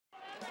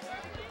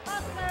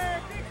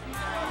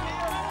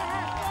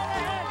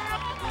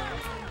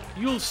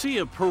You'll see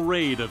a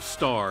parade of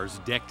stars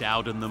decked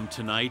out in them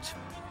tonight.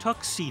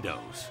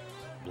 Tuxedos,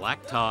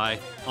 black tie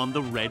on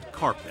the red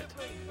carpet.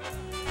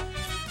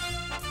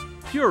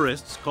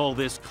 Purists call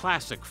this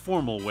classic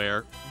formal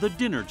wear the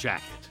dinner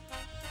jacket.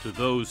 To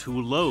those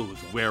who loathe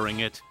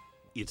wearing it,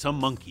 it's a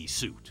monkey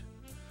suit.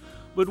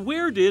 But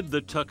where did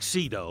the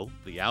tuxedo,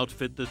 the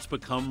outfit that's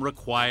become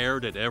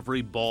required at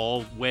every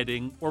ball,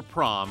 wedding, or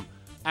prom,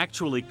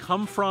 actually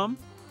come from?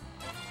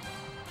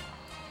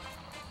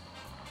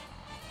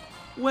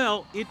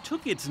 Well, it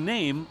took its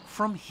name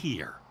from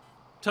here,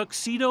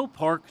 Tuxedo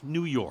Park,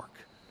 New York,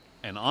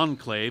 an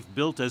enclave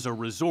built as a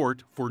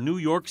resort for New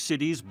York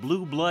City's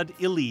blue blood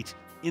elite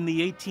in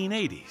the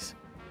 1880s.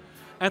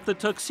 At the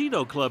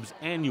Tuxedo Club's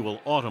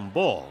annual autumn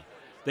ball,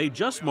 they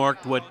just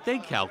marked what they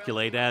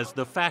calculate as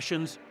the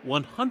fashion's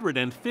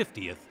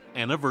 150th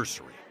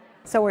anniversary.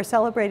 So we're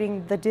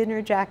celebrating the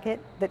dinner jacket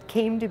that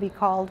came to be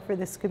called for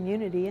this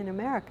community in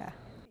America.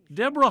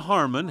 Deborah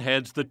Harmon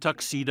heads the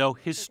Tuxedo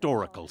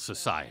Historical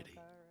Society.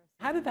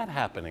 How did that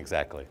happen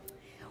exactly?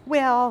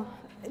 Well,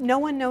 no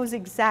one knows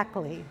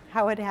exactly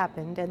how it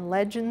happened, and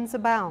legends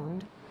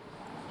abound.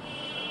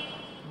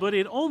 But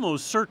it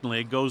almost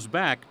certainly goes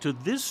back to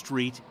this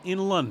street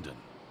in London,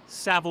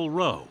 Savile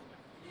Row,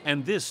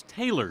 and this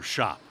tailor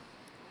shop,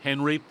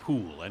 Henry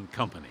Poole and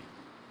Company.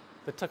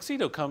 The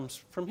tuxedo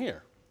comes from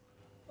here.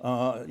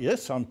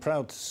 Yes, I'm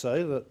proud to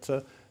say that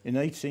in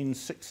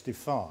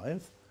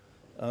 1865,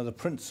 the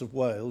Prince of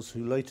Wales,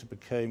 who later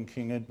became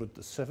King Edward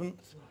VII,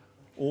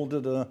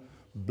 ordered a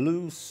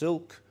blue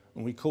silk,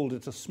 and we called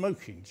it a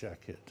smoking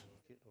jacket.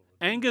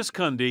 Angus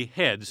Cundy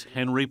heads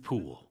Henry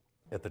Poole.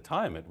 At the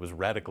time, it was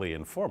radically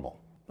informal.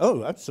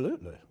 Oh,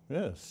 absolutely,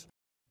 yes.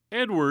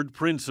 Edward,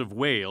 Prince of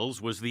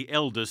Wales, was the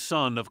eldest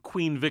son of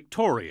Queen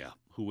Victoria,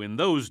 who in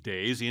those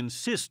days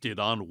insisted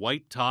on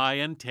white tie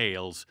and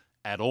tails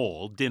at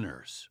all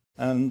dinners.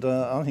 And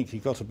I think he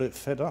got a bit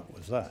fed up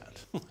with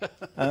that.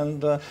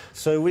 And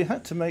so we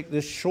had to make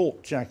this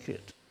short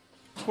jacket.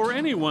 For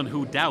anyone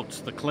who doubts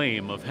the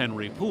claim of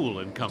Henry Poole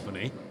and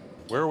Company,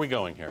 Where are we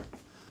going here?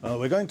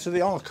 We're going to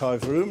the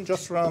archive room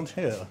just round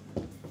here.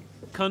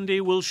 Cundy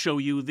will show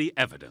you the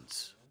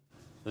evidence.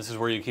 This is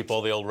where you keep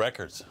all the old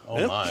records. Oh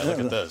Yep. my, look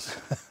at this.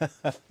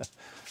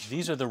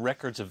 These are the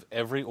records of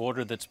every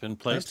order that's been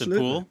placed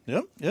Absolutely.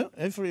 at Poole? Yep,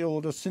 every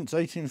order since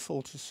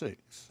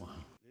 1846. Wow.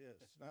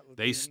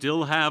 They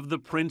still have the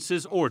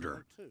prince's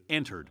order,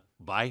 entered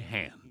by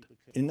hand.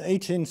 In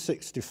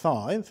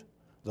 1865,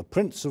 the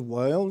Prince of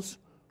Wales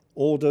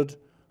ordered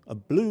a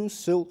blue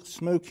silk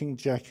smoking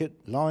jacket,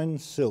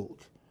 lined silk,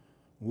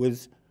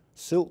 with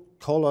silk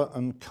collar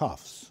and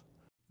cuffs.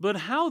 But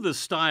how the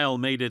style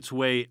made its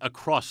way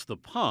across the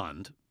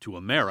pond to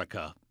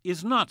America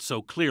is not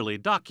so clearly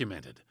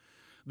documented.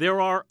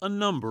 There are a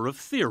number of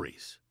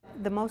theories.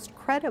 The most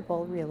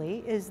credible,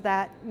 really, is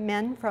that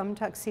men from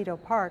Tuxedo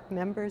Park,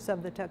 members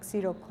of the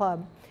Tuxedo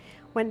Club,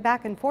 went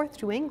back and forth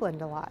to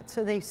England a lot,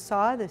 so they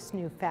saw this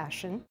new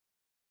fashion.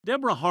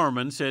 Deborah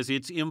Harmon says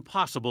it's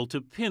impossible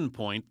to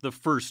pinpoint the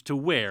first to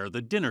wear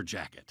the dinner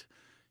jacket.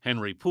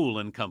 Henry Poole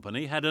and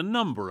Company had a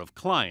number of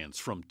clients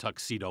from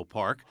Tuxedo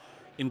Park,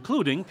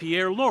 including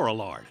Pierre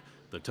Lorillard,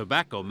 the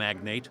tobacco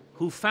magnate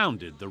who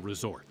founded the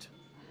resort.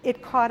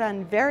 It caught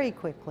on very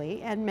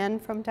quickly, and men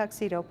from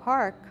Tuxedo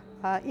Park,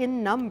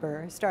 in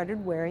number,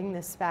 started wearing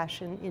this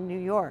fashion in New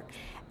York.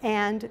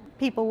 And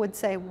people would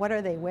say, what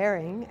are they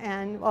wearing?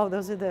 And, oh,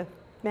 those are the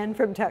men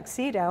from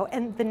Tuxedo.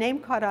 And the name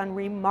caught on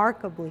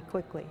remarkably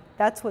quickly.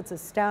 That's what's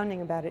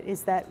astounding about it,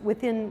 is that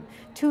within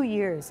 2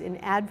 years in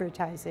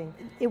advertising,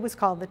 it was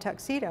called the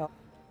Tuxedo.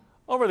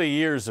 Over the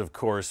years, of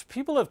course,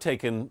 people have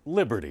taken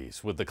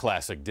liberties with the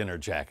classic dinner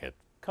jacket,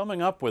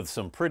 coming up with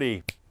some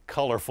pretty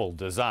colorful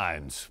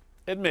designs.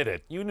 Admit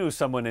it, you knew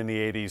someone in the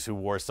 80s who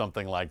wore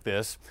something like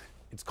this.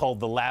 It's called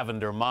the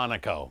Lavender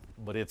Monaco,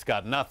 but it's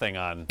got nothing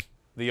on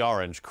the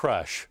Orange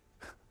Crush.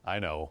 I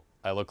know,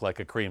 I look like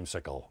a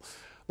creamsicle.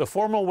 The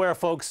formal wear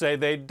folks say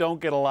they don't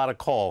get a lot of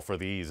call for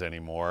these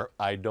anymore.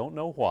 I don't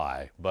know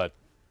why, but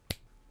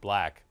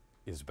black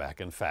is back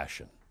in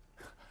fashion.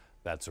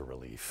 That's a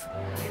relief.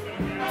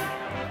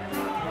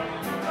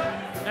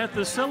 At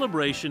the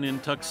celebration in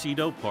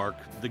Tuxedo Park,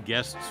 the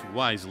guests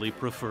wisely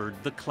preferred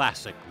the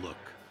classic look.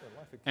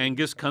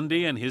 Angus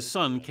Cundy and his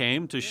son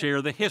came to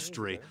share the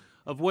history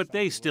of what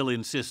they still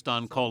insist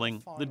on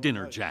calling the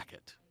dinner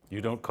jacket.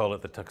 You don't call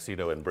it the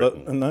tuxedo in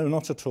Britain? No,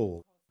 not at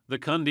all. The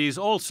Cundys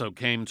also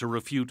came to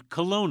refute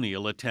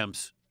colonial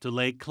attempts to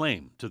lay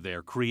claim to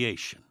their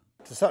creation.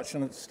 To such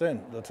an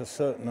extent that a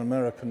certain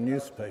American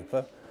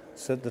newspaper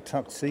said the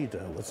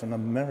tuxedo was an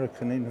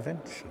American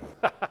invention.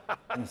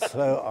 And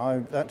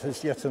so that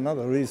is yet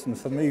another reason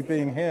for me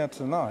being here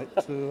tonight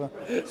to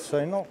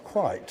say not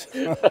quite.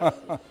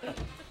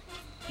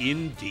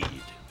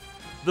 Indeed.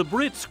 The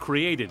Brits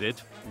created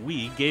it,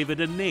 we gave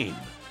it a name.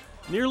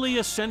 Nearly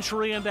a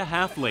century and a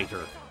half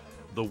later,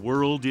 the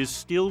world is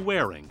still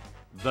wearing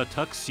the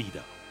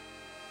tuxedo.